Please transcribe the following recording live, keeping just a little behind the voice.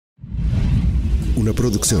una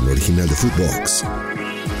producción original de Footbox.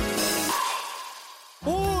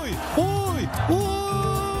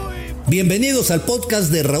 Bienvenidos al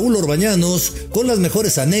podcast de Raúl Orbañanos, con las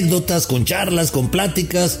mejores anécdotas, con charlas, con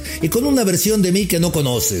pláticas y con una versión de mí que no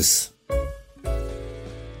conoces.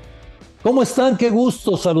 ¿Cómo están? Qué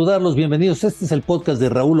gusto saludarlos, bienvenidos. Este es el podcast de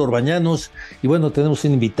Raúl Orbañanos y bueno, tenemos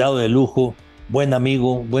un invitado de lujo, buen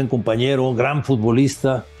amigo, buen compañero, gran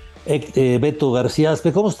futbolista, Beto Garcia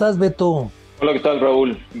Aspe. ¿Cómo estás, Beto? Hola, ¿qué tal,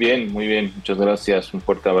 Raúl? Bien, muy bien, muchas gracias, un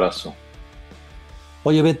fuerte abrazo.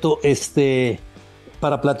 Oye, Beto,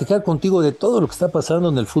 para platicar contigo de todo lo que está pasando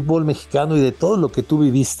en el fútbol mexicano y de todo lo que tú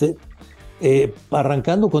viviste,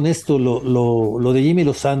 arrancando con esto, lo de Jimmy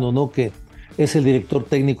Lozano, ¿no? Que es el director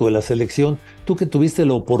técnico de la selección. Tú que tuviste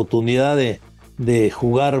la oportunidad de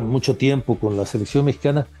jugar mucho tiempo con la selección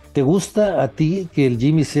mexicana, ¿te gusta a ti que el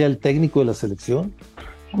Jimmy sea el técnico de la selección?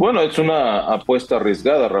 Bueno, es una apuesta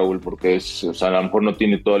arriesgada, Raúl, porque a lo mejor no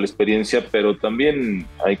tiene toda la experiencia, pero también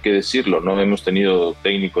hay que decirlo, ¿no? Hemos tenido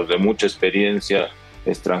técnicos de mucha experiencia,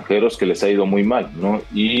 extranjeros, que les ha ido muy mal, ¿no?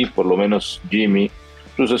 Y por lo menos Jimmy,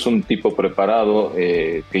 pues es un tipo preparado,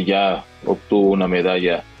 que ya obtuvo una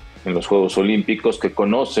medalla en los Juegos Olímpicos, que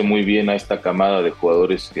conoce muy bien a esta camada de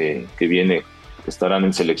jugadores que estarán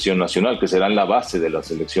en selección nacional, que serán la base de la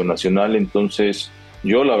selección nacional. Entonces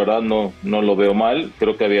yo la verdad no lo veo mal.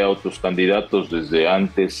 Creo que había otros candidatos desde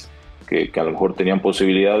antes que a lo mejor tenían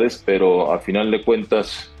posibilidades, pero al final de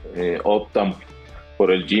cuentas optan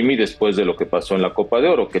por el Jimmy después de lo que pasó en la Copa de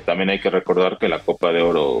Oro, que también hay que recordar que la Copa de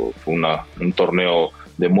Oro fue un torneo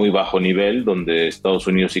de muy bajo nivel, donde Estados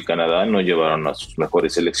Unidos y Canadá no llevaron a sus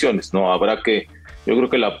mejores selecciones, ¿no? Yo creo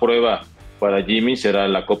que la prueba para Jimmy será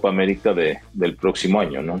la Copa América del próximo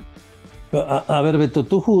año, ¿no? A ver, Beto,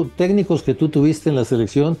 técnicos que tú tuviste en la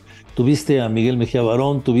selección, tuviste a Miguel Mejía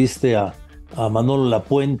Barón, tuviste a Manolo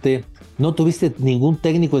Lapuente, ¿no tuviste ningún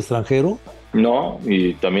técnico extranjero? No,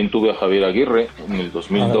 y también tuve a Javier Aguirre en el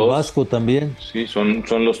 2002. Al Vasco también. Sí, son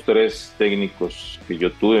los tres técnicos que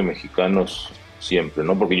yo tuve, mexicanos siempre,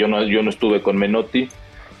 ¿no? Porque yo no estuve con Menotti,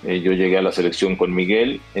 yo llegué a la selección con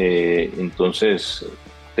Miguel, entonces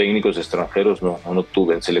técnicos extranjeros no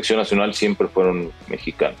tuve. En selección nacional siempre fueron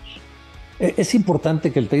mexicanos. ¿Es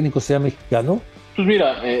importante que el técnico sea mexicano? Pues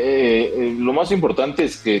mira, lo más importante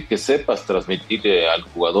es que sepas transmitir al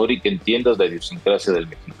jugador y que entiendas la idiosincrasia del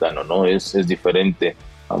mexicano, ¿no? Es diferente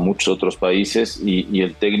a muchos otros países y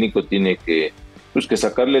el técnico tiene que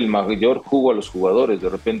sacarle el mayor jugo a los jugadores. De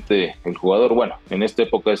repente el jugador, bueno, en esta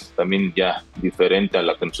época es también ya diferente a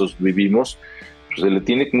la que nosotros vivimos, pues se le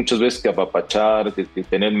tiene muchas veces que apapachar, que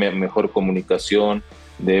tener mejor comunicación,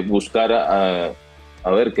 de buscar a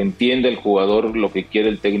ver, que entienda el jugador lo que quiere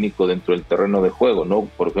el técnico dentro del terreno de juego, ¿no?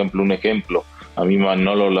 Por ejemplo, un ejemplo, a mí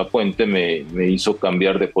Manolo Lapuente me hizo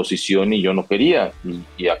cambiar de posición y yo no quería,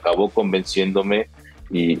 y acabó convenciéndome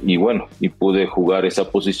y pude jugar esa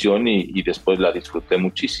posición y después la disfruté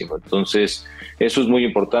muchísimo. Entonces, eso es muy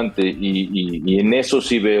importante y en eso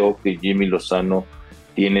sí veo que Jimmy Lozano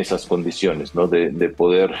tiene esas condiciones, ¿no? De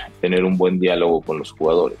poder tener un buen diálogo con los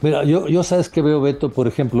jugadores. Mira, yo sabes que veo, Beto, por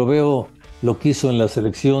ejemplo, veo lo que hizo en la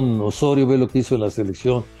selección Osorio, veo lo que hizo en la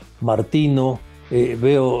selección Martino,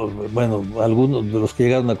 veo, bueno, algunos de los que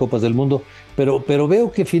llegaron a Copas del Mundo, pero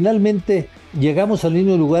veo que finalmente llegamos al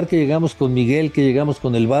mismo lugar que llegamos con Miguel, que llegamos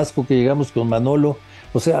con el Vasco, que llegamos con Manolo.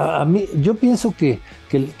 O sea, a mí, yo pienso que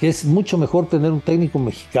es mucho mejor tener un técnico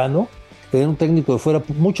mexicano, tener un técnico de fuera,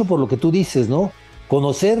 mucho por lo que tú dices, ¿no?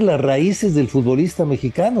 Conocer las raíces del futbolista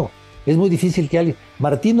mexicano. Es muy difícil que alguien...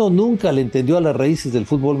 Martino nunca le entendió a las raíces del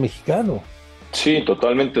fútbol mexicano. Sí,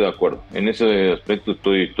 totalmente de acuerdo. En ese aspecto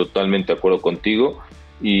estoy totalmente de acuerdo contigo.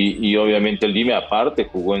 Y obviamente el Jimmy aparte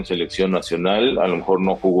jugó en selección nacional, a lo mejor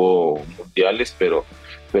no jugó mundiales, pero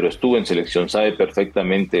estuvo en selección, sabe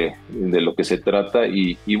perfectamente de lo que se trata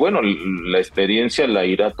y bueno, la experiencia la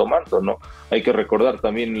irá tomando, ¿no? Hay que recordar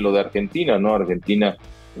también lo de Argentina, ¿no? Argentina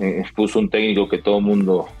puso un técnico que todo el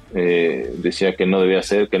mundo decía que no debía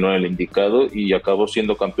ser, que no era el indicado y acabó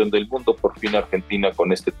siendo campeón del mundo por fin Argentina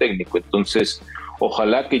con este técnico. Entonces,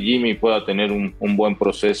 ojalá que Jimmy pueda tener un buen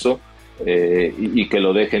proceso y que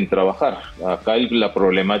lo dejen trabajar. Acá la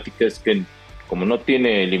problemática es que como no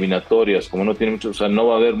tiene eliminatorias, como no tiene muchos, o sea, no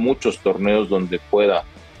va a haber muchos torneos donde pueda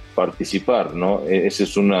participar, ¿no? Esa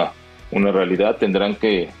es una realidad. Tendrán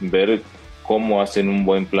que ver cómo hacen un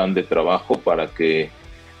buen plan de trabajo para que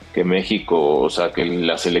México, o sea, que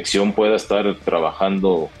la selección pueda estar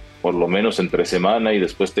trabajando por lo menos entre semana y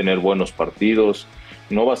después tener buenos partidos.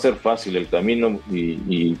 No va a ser fácil el camino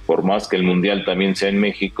y por más que el Mundial también sea en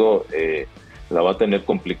México, la va a tener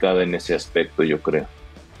complicada en ese aspecto, yo creo.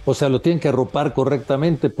 O sea, lo tienen que arropar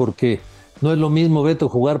correctamente porque No es lo mismo, Beto,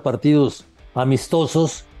 jugar partidos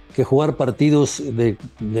amistosos que jugar partidos de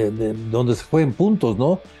donde se jueguen puntos,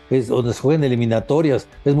 ¿no? Es donde se jueguen eliminatorias,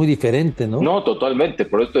 es muy diferente, ¿no? No, totalmente.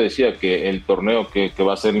 Por eso te decía que el torneo que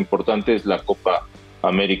va a ser importante es la Copa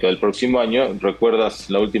América del próximo año. ¿Recuerdas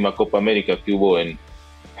la última Copa América que hubo en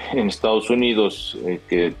Estados Unidos,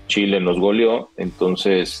 que Chile nos goleó?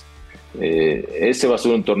 Entonces, ese va a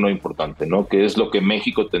ser un torneo importante, ¿no? Que es lo que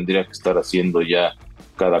México tendría que estar haciendo ya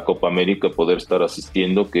cada Copa América, poder estar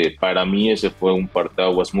asistiendo, que para mí ese fue un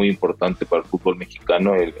parteaguas muy importante para el fútbol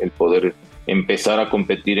mexicano, el poder empezar a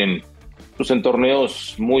competir pues en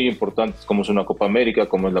torneos muy importantes como es una Copa América,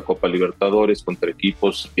 como es la Copa Libertadores, contra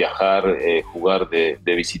equipos, viajar, jugar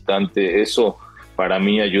de visitante. Eso para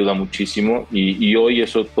mí ayuda muchísimo, y hoy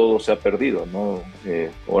eso todo se ha perdido, ¿no?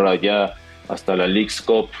 Ahora ya hasta la Leagues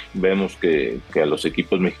Cup vemos que a los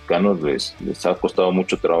equipos mexicanos les ha costado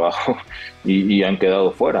mucho trabajo y han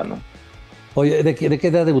quedado fuera, ¿no? Oye, ¿de qué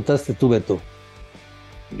edad debutaste tú, Beto?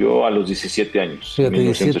 Yo a los 17 años, Fíjate,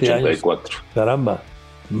 1984. 17 años. Caramba,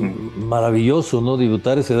 maravilloso, ¿no?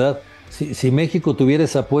 Debutar a esa edad. Si México tuviera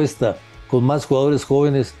esa apuesta con más jugadores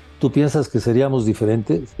jóvenes, ¿tú piensas que seríamos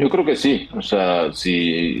diferentes? Yo creo que sí. O sea,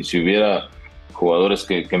 si hubiera jugadores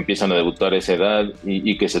que empiezan a debutar a esa edad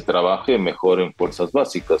y que se trabaje mejor en fuerzas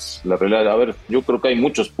básicas. La realidad, a ver, yo creo que hay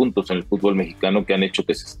muchos puntos en el fútbol mexicano que han hecho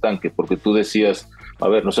que se estanque, porque tú decías, a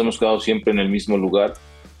ver, nos hemos quedado siempre en el mismo lugar,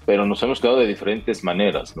 pero nos hemos quedado de diferentes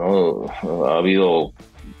maneras, ¿no? Ha habido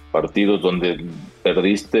partidos donde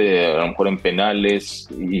perdiste a lo mejor en penales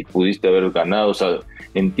y pudiste haber ganado. O sea,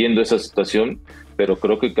 entiendo esa situación, pero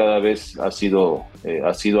creo que cada vez ha sido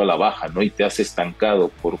a la baja, ¿no? Y te has estancado.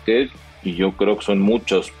 ¿Por qué? Y yo creo que son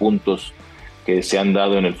muchos puntos que se han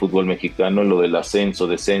dado en el fútbol mexicano, lo del ascenso,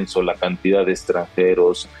 descenso, la cantidad de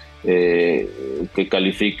extranjeros, que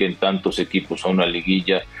califiquen tantos equipos a una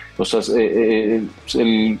liguilla. O sea,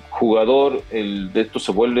 el jugador, de esto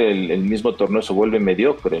se vuelve, el mismo torneo se vuelve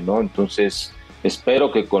mediocre, ¿no? Entonces,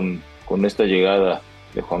 espero que con esta llegada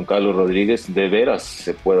de Juan Carlos Rodríguez, de veras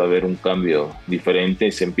se pueda ver un cambio diferente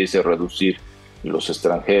y se empiece a reducir los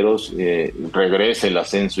extranjeros, regrese el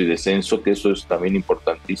ascenso y descenso, que eso es también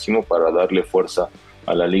importantísimo para darle fuerza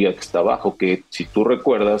a la liga que está abajo, que si tú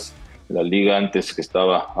recuerdas, la liga antes que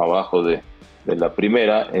estaba abajo de la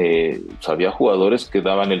primera, había jugadores que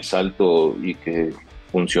daban el salto y que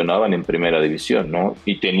funcionaban en primera división, ¿no?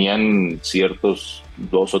 Y tenían ciertos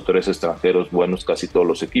 2 o 3 extranjeros buenos casi todos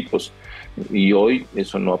los equipos, y hoy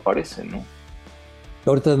eso no aparece, ¿no?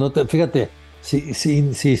 Ahorita fíjate, si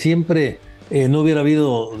siempre no hubiera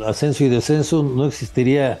habido ascenso y descenso, no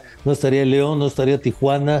estaría el León, no estaría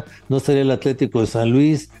Tijuana, no estaría el Atlético de San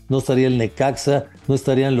Luis, no estaría el Necaxa, no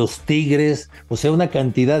estarían los Tigres, o sea, una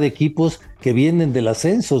cantidad de equipos que vienen del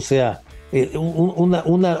ascenso. O sea,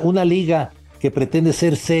 una liga que pretende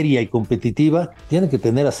ser seria y competitiva tiene que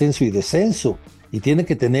tener ascenso y descenso, y tiene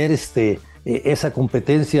que tener esa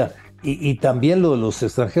competencia, y también lo de los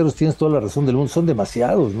extranjeros, tienes toda la razón del mundo, son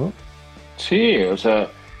demasiados, ¿no? Sí, o sea,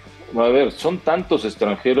 a ver, son tantos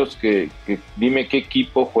extranjeros que dime qué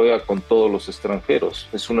equipo juega con todos los extranjeros.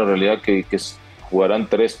 Es una realidad que jugarán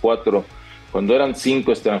 3, 4. Cuando eran 5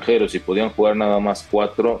 extranjeros y podían jugar nada más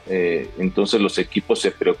 4, entonces los equipos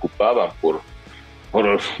se preocupaban por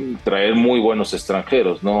traer muy buenos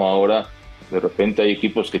extranjeros, ¿no? Ahora de repente hay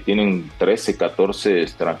equipos que tienen 13, 14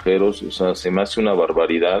 extranjeros. O sea, se me hace una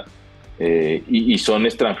barbaridad. Y son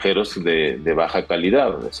extranjeros de baja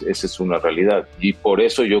calidad. Esa es una realidad, y por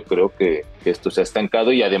eso yo creo que esto se ha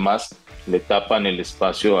estancado, y además le tapan el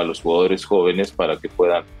espacio a los jugadores jóvenes para que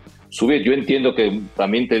puedan subir. Yo entiendo que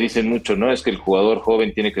también te dicen mucho, no es que el jugador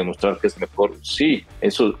joven tiene que demostrar que es mejor. Sí,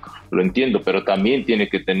 eso lo entiendo, pero también tiene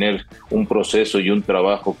que tener un proceso y un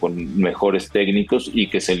trabajo con mejores técnicos, y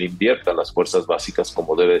que se le invierta las fuerzas básicas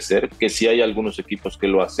como debe ser, que sí hay algunos equipos que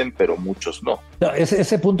lo hacen, pero muchos no.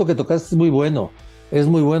 Ese punto que tocaste es muy bueno y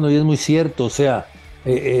es muy cierto. O sea,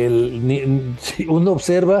 si uno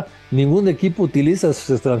observa, ningún equipo utiliza a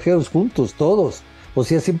sus extranjeros juntos, todos. O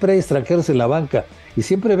sea, siempre hay extranjeros en la banca, y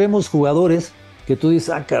siempre vemos jugadores que tú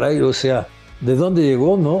dices, caray, o sea, ¿de dónde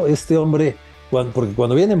llegó, no? Este hombre, porque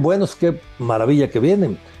cuando vienen buenos, qué maravilla que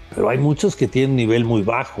vienen, pero hay muchos que tienen un nivel muy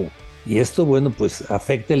bajo, y esto, bueno, pues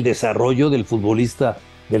afecta el desarrollo del futbolista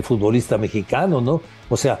mexicano, ¿no?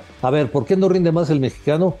 O sea, a ver, ¿por qué no rinde más el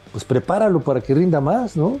mexicano? Pues prepáralo para que rinda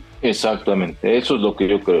más, ¿no? Exactamente, eso es lo que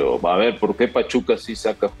yo creo. A ver, ¿por qué Pachuca sí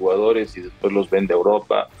saca jugadores y después los vende a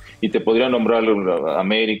Europa? Y te podría nombrar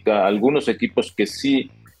América, algunos equipos que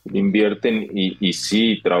sí invierten y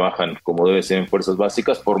sí trabajan como debe ser en fuerzas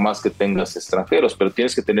básicas, por más que tengas extranjeros, pero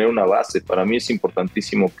tienes que tener una base. Para mí es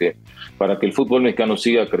importantísimo que para que el fútbol mexicano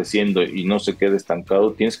siga creciendo y no se quede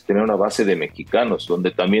estancado, tienes que tener una base de mexicanos, donde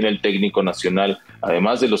también el técnico nacional,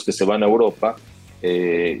 además de los que se van a Europa,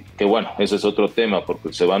 que bueno, ese es otro tema,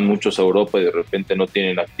 porque se van muchos a Europa y de repente no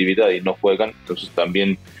tienen actividad y no juegan, entonces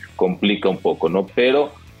también complica un poco, ¿no?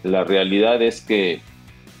 Pero la realidad es que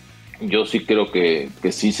yo sí creo que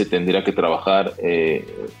sí se tendría que trabajar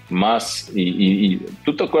más. Y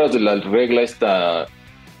 ¿tú te acuerdas de la regla esta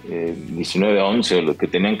 19-11 o lo que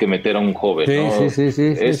tenían que meter a un joven, Sí, sí, ¿no? sí,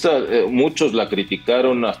 sí, sí. Esa, muchos la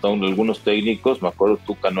criticaron, hasta algunos técnicos, me acuerdo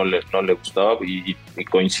Tuca no le gustaba y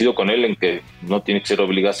coincido con él en que no tiene que ser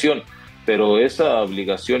obligación, pero esa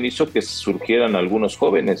obligación hizo que surgieran algunos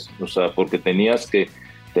jóvenes, o sea, porque tenías que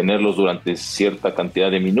tenerlos durante cierta cantidad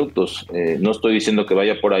de minutos. No estoy diciendo que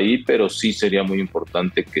vaya por ahí, pero sí sería muy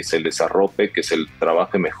importante que se les arrope, que se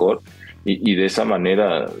trabaje mejor y de esa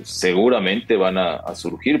manera seguramente van a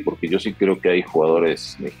surgir, porque yo sí creo que hay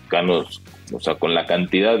jugadores mexicanos, o sea, con la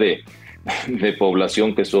cantidad de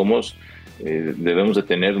población que somos, debemos de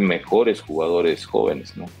tener mejores jugadores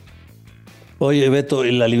jóvenes, ¿no? Oye, Beto,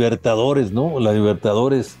 en la Libertadores, ¿no? La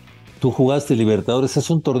Libertadores, tú jugaste Libertadores, es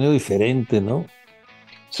un torneo diferente, ¿no?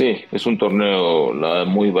 Sí, es un torneo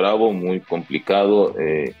muy bravo, muy complicado.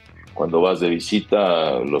 Cuando vas de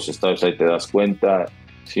visita, los estadios ahí te das cuenta.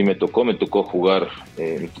 Sí, me tocó jugar,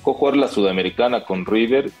 me tocó jugar la Sudamericana con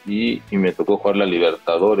River y me tocó jugar la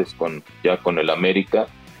Libertadores ya con el América,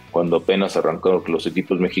 cuando apenas arrancaron los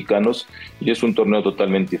equipos mexicanos, y es un torneo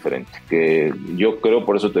totalmente diferente. Que yo creo,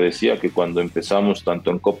 por eso te decía, que cuando empezamos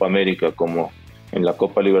tanto en Copa América como en la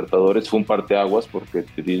Copa Libertadores fue un parteaguas, porque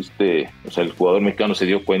o sea, el jugador mexicano se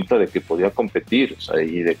dio cuenta de que podía competir, o sea,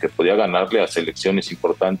 y de que podía ganarle a selecciones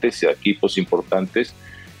importantes y a equipos importantes.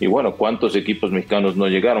 Y bueno, ¿cuántos equipos mexicanos no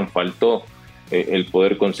llegaron? Faltó el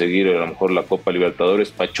poder conseguir a lo mejor la Copa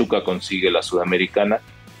Libertadores. Pachuca consigue la Sudamericana,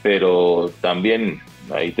 pero también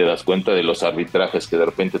ahí te das cuenta de los arbitrajes que de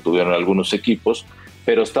repente tuvieron algunos equipos,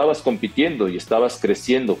 pero estabas compitiendo y estabas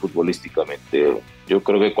creciendo futbolísticamente. Yo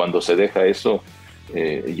creo que cuando se deja eso,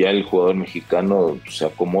 ya el jugador mexicano se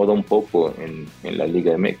acomoda un poco en la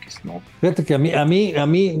Liga MX, ¿no? Fíjate que a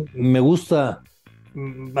mí me gusta,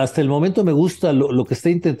 hasta el momento me gusta lo que está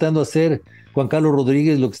intentando hacer Juan Carlos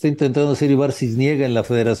Rodríguez, lo que está intentando hacer Ibar Cisniega en la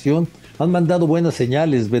federación. Han mandado buenas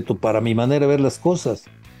señales, Beto, para mi manera de ver las cosas.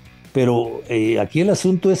 Pero aquí el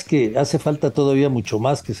asunto es que hace falta todavía mucho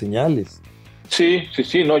más que señales. Sí, sí,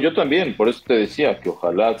 sí, no, yo también, por eso te decía que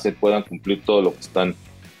ojalá se puedan cumplir todo lo que están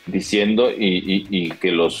diciendo y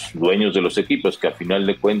que los dueños de los equipos, que a final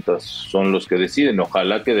de cuentas son los que deciden,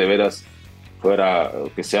 ojalá que de veras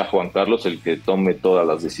que sea Juan Carlos el que tome todas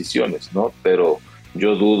las decisiones, ¿no? Pero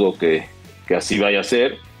yo dudo que así vaya a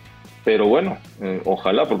ser, pero bueno,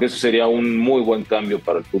 ojalá, porque eso sería un muy buen cambio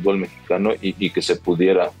para el fútbol mexicano y que se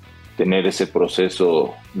pudiera tener ese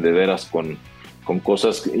proceso de veras con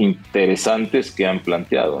cosas interesantes que han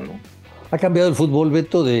planteado, ¿no? ¿Ha cambiado el fútbol,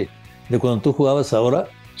 Beto, de cuando tú jugabas ahora?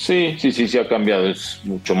 Sí, sí, sí, sí ha cambiado, es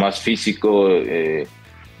mucho más físico,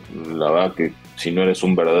 la verdad que si no eres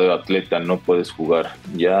un verdadero atleta no puedes jugar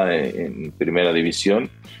ya en primera división,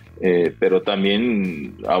 pero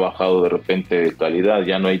también ha bajado de repente de calidad,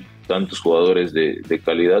 ya no hay tantos jugadores de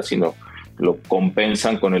calidad, sino lo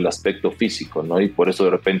compensan con el aspecto físico, ¿no? Y por eso de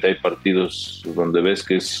repente hay partidos donde ves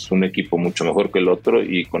que es un equipo mucho mejor que el otro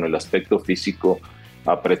y con el aspecto físico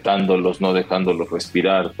apretándolos, no dejándolos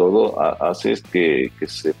respirar, todo hace que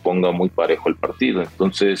se ponga muy parejo el partido.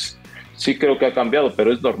 Entonces, sí creo que ha cambiado,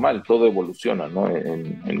 pero es normal, todo evoluciona, ¿no?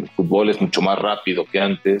 En el fútbol es mucho más rápido que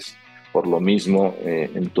antes, por lo mismo,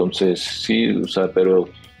 entonces sí, o sea, pero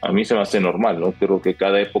a mí se me hace normal, ¿no? Creo que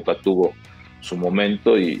cada época tuvo su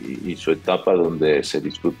momento y su etapa donde se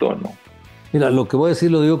disfrutó, ¿no? Mira, lo que voy a decir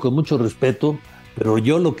lo digo con mucho respeto, pero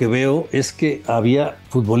yo lo que veo es que había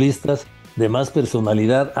futbolistas de más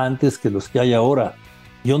personalidad antes que los que hay ahora.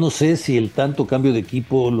 Yo no sé si el tanto cambio de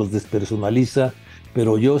equipo los despersonaliza,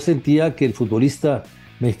 pero yo sentía que el futbolista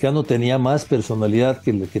mexicano tenía más personalidad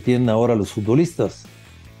que el que tienen ahora los futbolistas.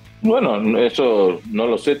 Bueno, eso no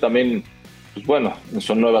lo sé, también, pues bueno,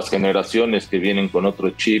 son nuevas generaciones que vienen con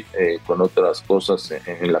otro chip, con otras cosas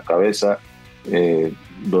en la cabeza,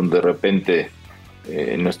 donde de repente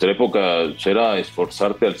en nuestra época era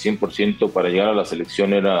esforzarte al 100% para llegar a la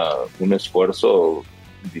selección, era un esfuerzo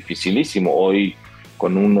dificilísimo. Hoy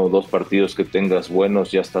con uno o dos partidos que tengas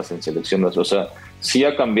buenos ya estás en selección, o sea, sí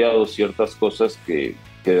ha cambiado ciertas cosas que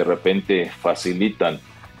de repente facilitan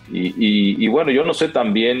y bueno, yo no sé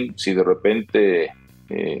también si de repente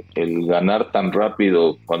el ganar tan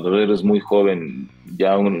rápido cuando eres muy joven,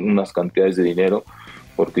 ya unas cantidades de dinero,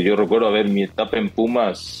 porque yo recuerdo, a ver, mi etapa en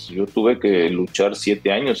Pumas, yo tuve que luchar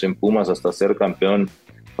 7 años en Pumas hasta ser campeón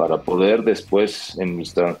para poder después en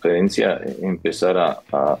mis transferencias empezar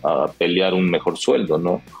a pelear un mejor sueldo,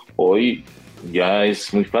 ¿no? Hoy ya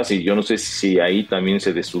es muy fácil. Yo no sé si ahí también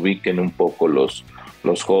se desubiquen un poco los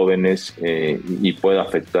jóvenes y pueda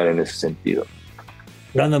afectar en ese sentido.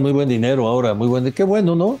 Ganan muy buen dinero ahora, muy buen. Qué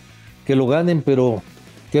bueno, ¿no? Que lo ganen, pero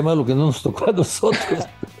qué malo que no nos tocó a nosotros.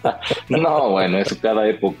 No, bueno, es cada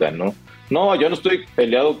época, ¿no? No, yo no estoy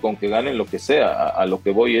peleado con que ganen lo que sea. A lo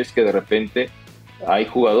que voy es que de repente hay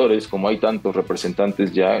jugadores, como hay tantos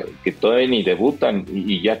representantes ya, que todavía ni debutan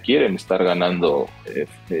y ya quieren estar ganando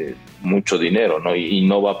mucho dinero, ¿no? Y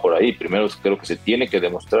no va por ahí. Primero creo que se tiene que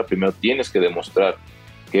demostrar, primero tienes que demostrar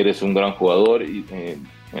que eres un gran jugador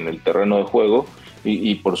en el terreno de juego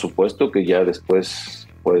y por supuesto que ya después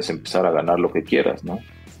puedes empezar a ganar lo que quieras, ¿no?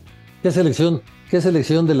 ¿Qué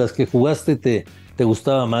selección de las que jugaste te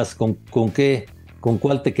gustaba más? ¿Con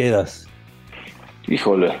cuál te quedas?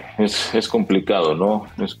 Híjole, es complicado, ¿no?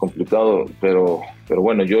 Es complicado, pero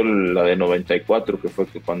bueno, yo la de 94, que fue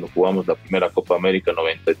que cuando jugamos la primera Copa América,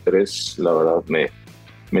 93, la verdad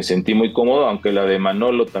me sentí muy cómodo, aunque la de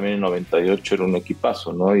Manolo también en 98 era un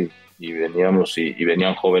equipazo, ¿no? Y veníamos y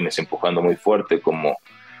venían jóvenes empujando muy fuerte, como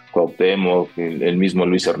Cuauhtémoc, el mismo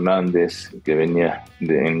Luis Hernández, que venía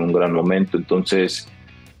en un gran momento. Entonces,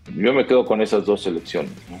 yo me quedo con esas dos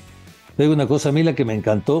selecciones, ¿no? Te digo una cosa, a mí la que me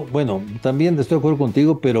encantó, bueno, también estoy de acuerdo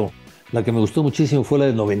contigo, pero la que me gustó muchísimo fue la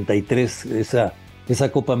del 93,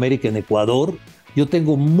 esa Copa América en Ecuador. Yo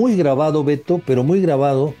tengo muy grabado, Beto, pero muy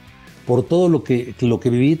grabado por todo lo que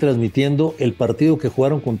viví transmitiendo el partido que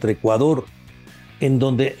jugaron contra Ecuador, en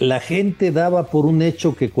donde la gente daba por un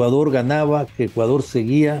hecho que Ecuador ganaba, que Ecuador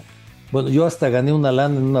seguía. Bueno, yo hasta gané una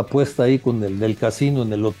lana en una apuesta ahí con el del casino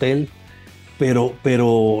en el hotel,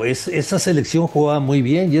 pero esa selección jugaba muy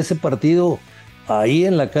bien y ese partido ahí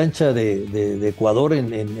en la cancha de Ecuador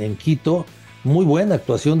en Quito, muy buena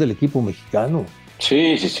actuación del equipo mexicano.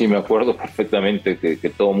 Sí, me acuerdo perfectamente que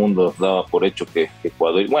todo el mundo daba por hecho que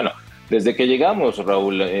Ecuador. Bueno, desde que llegamos,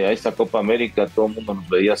 Raúl, a esta Copa América, todo el mundo nos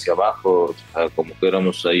veía hacia abajo, o sea, como que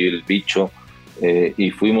éramos ahí el bicho,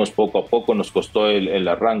 y fuimos poco a poco. Nos costó el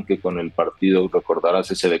arranque con el partido,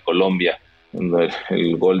 recordarás ese de Colombia,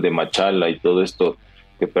 el gol de Machala y todo esto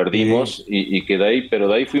que perdimos, Sí. y que de ahí, pero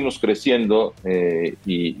de ahí fuimos creciendo,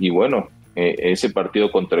 y bueno, ese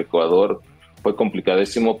partido contra Ecuador fue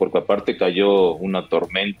complicadísimo porque aparte cayó una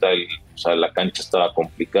tormenta, o sea, la cancha estaba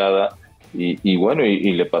complicada y bueno,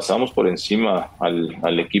 y le pasamos por encima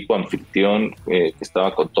al equipo anfitrión que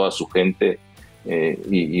estaba con toda su gente,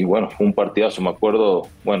 y bueno, fue un partidazo, me acuerdo,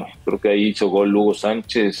 bueno, creo que ahí hizo gol Hugo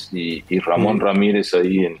Sánchez y Ramón Ramírez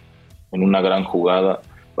ahí en una gran jugada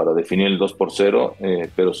para definir el 2-0,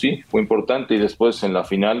 pero sí, fue importante y después en la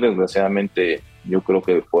final, desgraciadamente, yo creo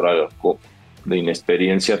que por algo de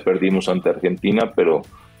inexperiencia perdimos ante Argentina, pero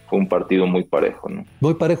fue un partido muy parejo, ¿no?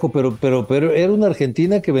 Muy parejo, pero era una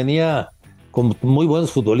Argentina que venía con muy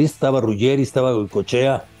buenos futbolistas, estaba Ruggeri, estaba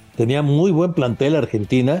Goicoechea, tenía muy buen plantel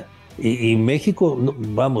Argentina y México,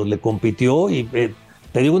 vamos, le compitió y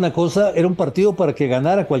te digo una cosa, era un partido para que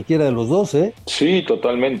ganara cualquiera de los dos, ¿eh? Sí,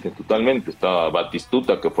 totalmente. Estaba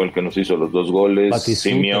Batistuta, que fue el que nos hizo los 2 goles,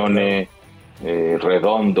 Batistuta, Simeone, claro.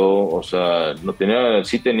 Redondo, o sea,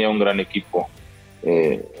 sí tenía un gran equipo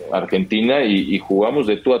Argentina y jugamos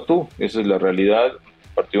de tú a tú, esa es la realidad,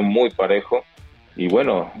 un partido muy parejo y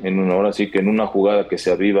bueno, ahora sí que en una jugada que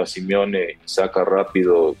se aviva Simeone, saca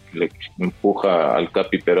rápido, le empuja al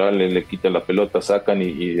Capi Perales, le quita la pelota, sacan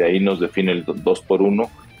y de ahí nos define el 2-1,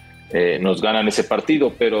 nos ganan ese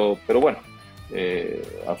partido, pero bueno,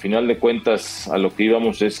 a final de cuentas a lo que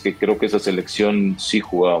íbamos es que creo que esa selección sí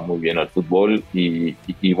jugaba muy bien al fútbol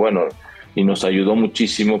y bueno, y nos ayudó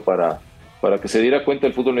muchísimo para que se diera cuenta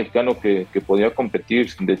el fútbol mexicano que podía competir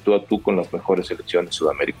de tú a tú con las mejores selecciones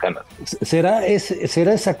sudamericanas. ¿Será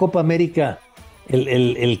esa Copa América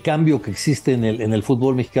el cambio que existe en el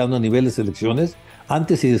fútbol mexicano a nivel de selecciones,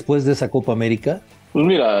 antes y después de esa Copa América? Pues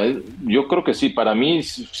mira, yo creo que sí, para mí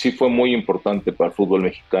sí fue muy importante para el fútbol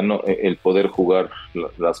mexicano el poder jugar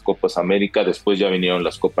las Copas América. Después ya vinieron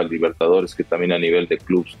las Copas Libertadores, que también a nivel de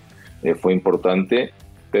clubes fue importante.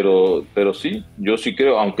 Pero sí, yo sí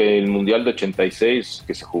creo, aunque el Mundial de 86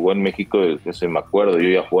 que se jugó en México, ese me acuerdo, yo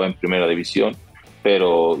ya jugaba en Primera División,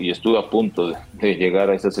 y estuve a punto de llegar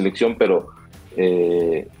a esa selección, pero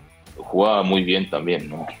jugaba muy bien también,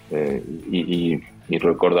 ¿no? Y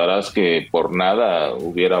recordarás que por nada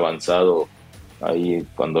hubiera avanzado ahí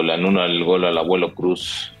cuando le anulan el gol al Abuelo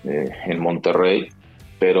Cruz en Monterrey.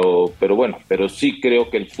 pero bueno, pero sí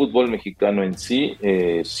creo que el fútbol mexicano en sí,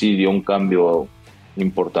 sí dio un cambio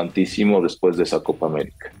importantísimo después de esa Copa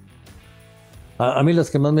América. A mí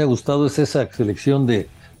las que más me ha gustado es esa selección de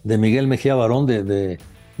Miguel Mejía Barón de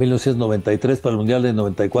 1993 para el Mundial de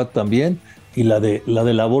 94 también, y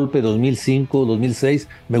la Volpe 2005, 2006.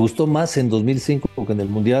 Me gustó más en 2005 que en el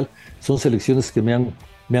Mundial. Son selecciones que me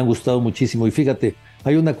han gustado muchísimo. Y fíjate,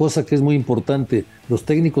 hay una cosa que es muy importante. Los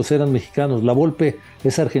técnicos eran mexicanos. La Volpe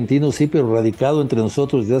es argentino, sí, pero radicado entre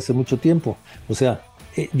nosotros desde hace mucho tiempo. O sea,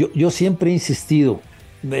 yo siempre he insistido,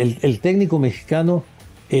 el técnico mexicano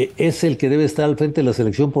es el que debe estar al frente de la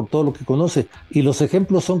selección por todo lo que conoce. Y los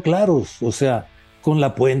ejemplos son claros, o sea, con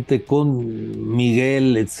Lapuente, con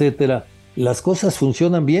Miguel, etcétera. Las cosas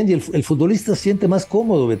funcionan bien y el futbolista se siente más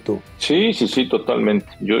cómodo, Beto. Sí, sí, sí, totalmente.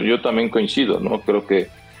 Yo también coincido, ¿no? Creo que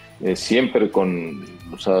siempre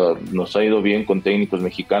o sea, nos ha ido bien con técnicos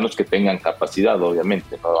mexicanos que tengan capacidad,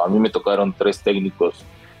 obviamente, ¿no? A mí me tocaron 3 técnicos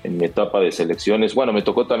en mi etapa de selecciones. Bueno, me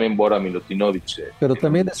tocó también Bora Milutinovic. Pero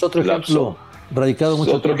también es otro ejemplo radicado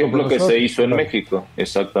mucho otro tiempo ejemplo que nosotros. se hizo en México,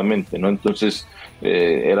 exactamente, ¿no? Entonces,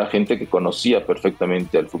 era gente que conocía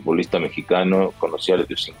perfectamente al futbolista mexicano, conocía la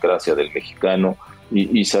idiosincrasia del mexicano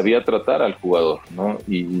y sabía tratar al jugador, ¿no?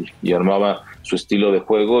 Y armaba su estilo de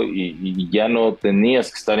juego y ya no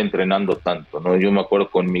tenías que estar entrenando tanto, ¿no? Yo me acuerdo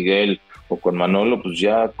con Miguel o con Manolo, pues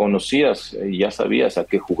ya conocías y ya sabías a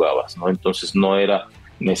qué jugabas, ¿no? Entonces no era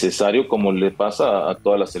necesario, como le pasa a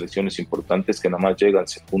todas las selecciones importantes que nada más llegan,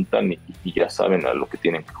 se juntan y ya saben a lo que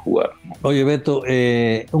tienen que jugar, ¿no? Oye, Beto,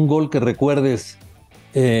 un gol que recuerdes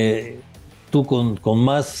tú con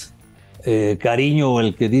más cariño,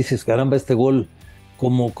 el que dices, caramba, este gol,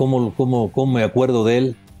 ¿cómo me acuerdo de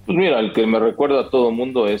él? Pues mira, el que me recuerda a todo el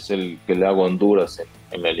mundo es el que le hago a Honduras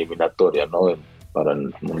en la eliminatoria, ¿no? Para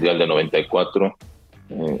el Mundial de 94,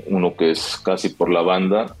 uno que es casi por la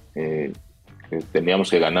banda, que teníamos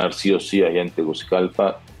que ganar sí o sí allá en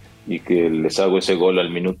Tegucigalpa, y que les hago ese gol al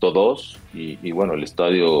minuto 2 y bueno, el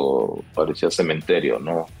estadio parecía cementerio,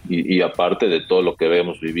 ¿no? Y aparte de todo lo que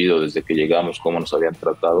habíamos vivido desde que llegamos, cómo nos habían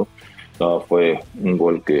tratado, fue un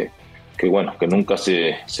gol que bueno, que nunca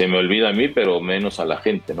se me olvida a mí, pero menos a la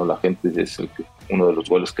gente, ¿no? La gente es uno de los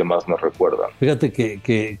goles que más me recuerdan. Fíjate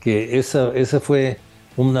que esa fue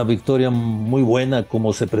una victoria muy buena,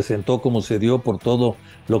 como se presentó, como se dio, por todo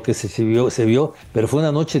lo que se vio, pero fue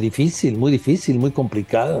una noche difícil, muy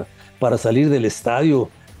complicada, para salir del estadio,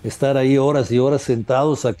 estar ahí horas y horas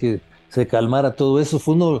sentados a que se calmara todo eso.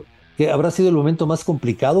 Fue uno que habrá sido el momento más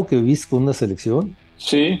complicado que viviste con una selección.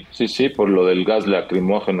 Sí, sí, sí, por lo del gas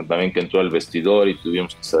lacrimógeno también que entró al vestidor y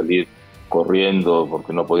tuvimos que salir corriendo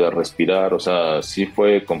porque no podía respirar. O sea, sí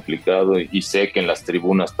fue complicado y sé que en las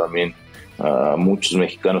tribunas también a muchos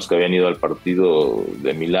mexicanos que habían ido al partido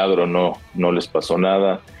de milagro no les pasó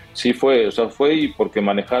nada. Sí fue, o sea, fue y porque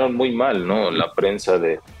manejaron muy mal, ¿no? La prensa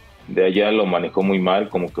de allá lo manejó muy mal,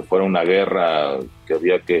 como que fuera una guerra que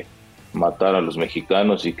había que matar a los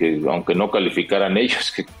mexicanos y que aunque no calificaran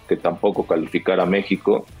ellos, que tampoco calificara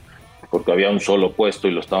México, porque había un solo puesto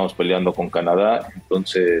y lo estábamos peleando con Canadá.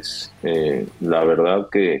 Entonces, la verdad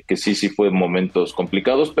que sí fue momentos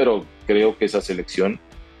complicados, pero creo que esa selección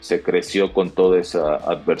se creció con toda esa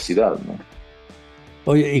adversidad, ¿no?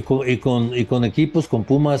 Oye, y con equipos, con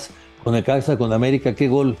Pumas, con Necaxa, con América, ¿qué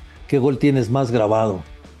gol tienes más grabado?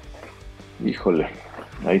 Híjole,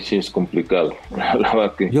 ahí sí es complicado. La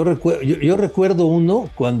verdad que... Yo recuerdo uno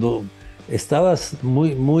cuando estabas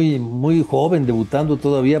muy joven, debutando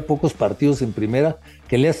todavía, pocos partidos en primera,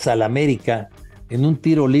 que le haces al América en un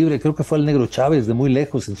tiro libre, creo que fue al Negro Chávez, de muy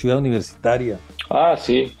lejos, en Ciudad Universitaria. Ah,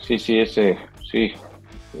 sí, ese, sí.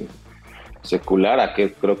 Seculara,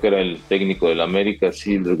 que creo que era el técnico del América,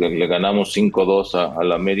 sí, le ganamos 5-2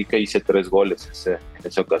 al América, hice 3 goles en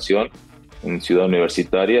esa ocasión en Ciudad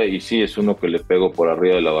Universitaria, y sí, es uno que le pego por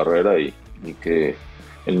arriba de la barrera y que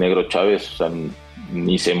el Negro Chávez, o sea,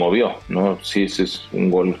 ni se movió, ¿no? Sí, ese es un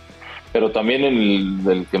gol. Pero también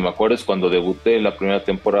el que me acuerdo es cuando debuté la primera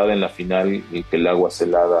temporada en la final y que el agua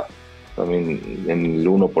celada, también en el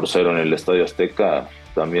 1-0 en el Estadio Azteca,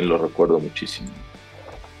 también lo recuerdo muchísimo.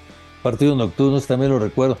 Partidos nocturnos también lo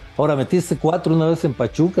recuerdo. Ahora, metiste 4 una vez en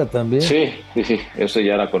Pachuca también. Sí, eso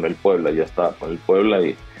ya era con el Puebla, ya estaba con el Puebla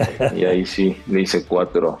y ahí sí le hice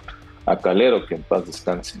 4 a Calero, que en paz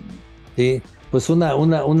descanse. Sí, pues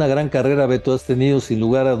una gran carrera, Beto, has tenido sin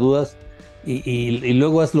lugar a dudas y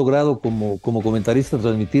luego has logrado como comentarista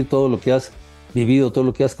transmitir todo lo que has vivido, todo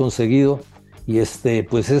lo que has conseguido, y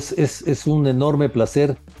pues es un enorme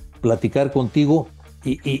placer platicar contigo.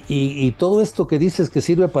 Y todo esto que dices que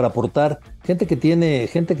sirve para aportar, gente que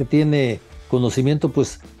tiene conocimiento,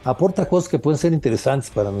 pues aporta cosas que pueden ser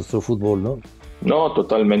interesantes para nuestro fútbol, ¿no? No,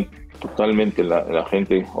 totalmente. La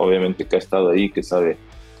gente, obviamente, que ha estado ahí, que sabe,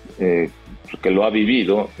 que lo ha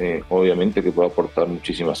vivido, obviamente que puede aportar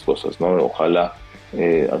muchísimas cosas, ¿no? Ojalá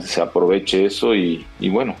se aproveche eso y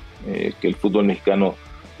bueno, que el fútbol mexicano,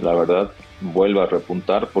 la verdad, vuelva a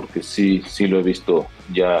repuntar, porque sí lo he visto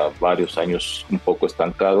ya varios años un poco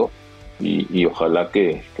estancado y ojalá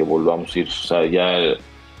que volvamos a ir. O sea, ya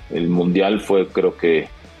el Mundial fue, creo que,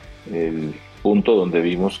 el punto donde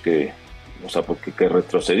vimos que, o sea, porque que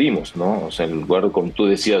retrocedimos, ¿no? O sea, en lugar, como tú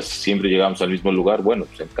decías, siempre llegamos al mismo lugar. Bueno,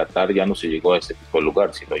 pues en Qatar ya no se llegó a ese tipo de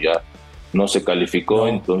lugar, sino ya no se calificó.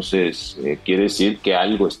 Entonces quiere decir que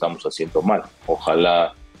algo estamos haciendo mal.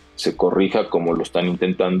 Ojalá se corrija como lo están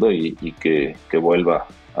intentando y que vuelva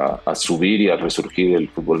a subir y a resurgir el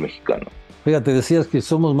fútbol mexicano. Fíjate, decías que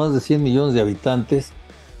somos más de 100 millones de habitantes.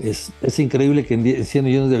 Es increíble que en 100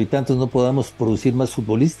 millones de habitantes no podamos producir más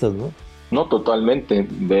futbolistas, ¿no? No, totalmente.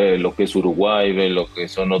 Ve lo que es Uruguay, ve lo que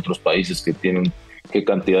son otros países que tienen qué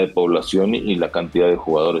cantidad de población y la cantidad de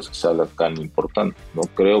jugadores que sale tan importante, ¿no?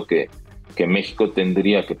 Creo que México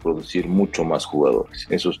tendría que producir mucho más jugadores.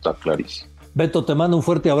 Eso está clarísimo. Beto, te mando un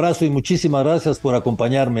fuerte abrazo y muchísimas gracias por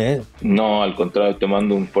acompañarme, ¿eh? No, al contrario, te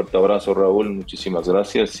mando un fuerte abrazo, Raúl. Muchísimas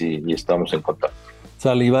gracias y estamos en contacto.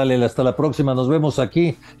 Sale y vale, hasta la próxima. Nos vemos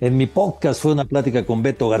aquí en mi podcast. Fue una plática con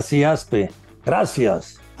Beto Garcia Aspe.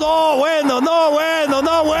 Gracias. No, bueno.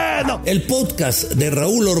 El podcast de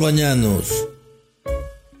Raúl Orbañanos.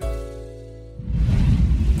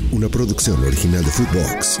 Una producción original de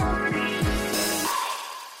Footbox.